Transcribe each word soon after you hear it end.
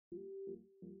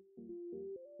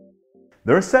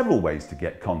There are several ways to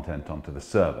get content onto the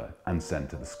server and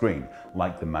send to the screen,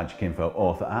 like the Magicinfo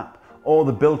Author app or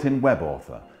the built-in web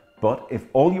author. But if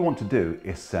all you want to do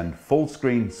is send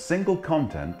full-screen single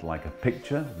content like a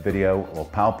picture, video or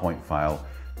PowerPoint file,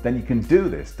 then you can do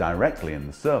this directly in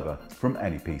the server from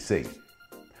any PC.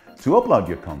 To upload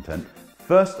your content,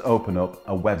 first open up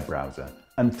a web browser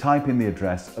and type in the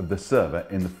address of the server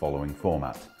in the following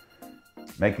format,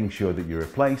 making sure that you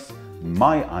replace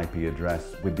my IP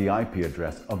address with the IP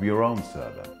address of your own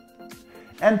server.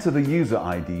 Enter the user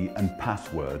ID and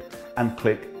password and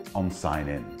click on Sign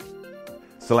In.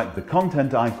 Select the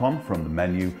content icon from the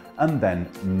menu and then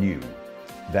New.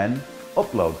 Then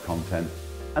Upload Content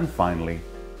and finally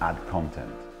Add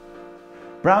Content.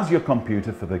 Browse your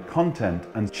computer for the content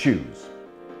and choose.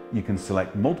 You can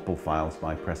select multiple files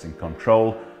by pressing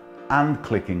Ctrl and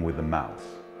clicking with the mouse.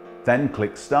 Then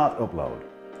click Start Upload.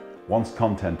 Once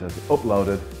content is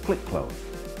uploaded, click Close.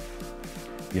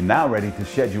 You're now ready to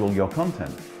schedule your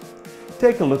content.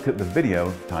 Take a look at the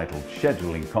video titled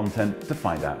Scheduling Content to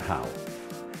find out how.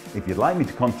 If you'd like me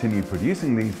to continue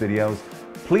producing these videos,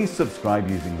 please subscribe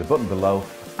using the button below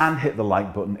and hit the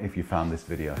like button if you found this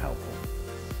video helpful.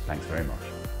 Thanks very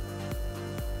much.